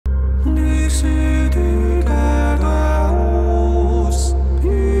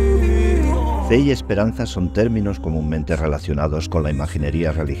Fe y esperanza son términos comúnmente relacionados con la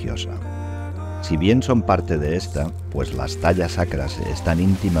imaginería religiosa. Si bien son parte de esta, pues las tallas sacras están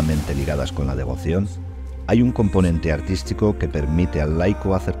íntimamente ligadas con la devoción, hay un componente artístico que permite al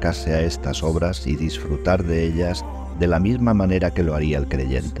laico acercarse a estas obras y disfrutar de ellas de la misma manera que lo haría el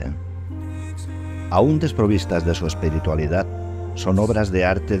creyente. Aún desprovistas de su espiritualidad, son obras de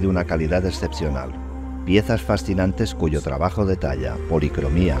arte de una calidad excepcional, piezas fascinantes cuyo trabajo de talla,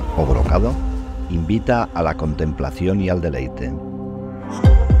 policromía o brocado invita a la contemplación y al deleite.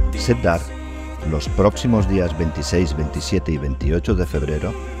 Setdart, los próximos días 26, 27 y 28 de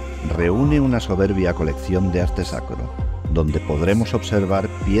febrero, reúne una soberbia colección de arte sacro, donde podremos observar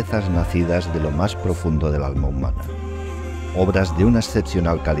piezas nacidas de lo más profundo del alma humana. Obras de una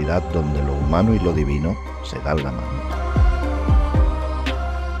excepcional calidad donde lo humano y lo divino se dan la mano.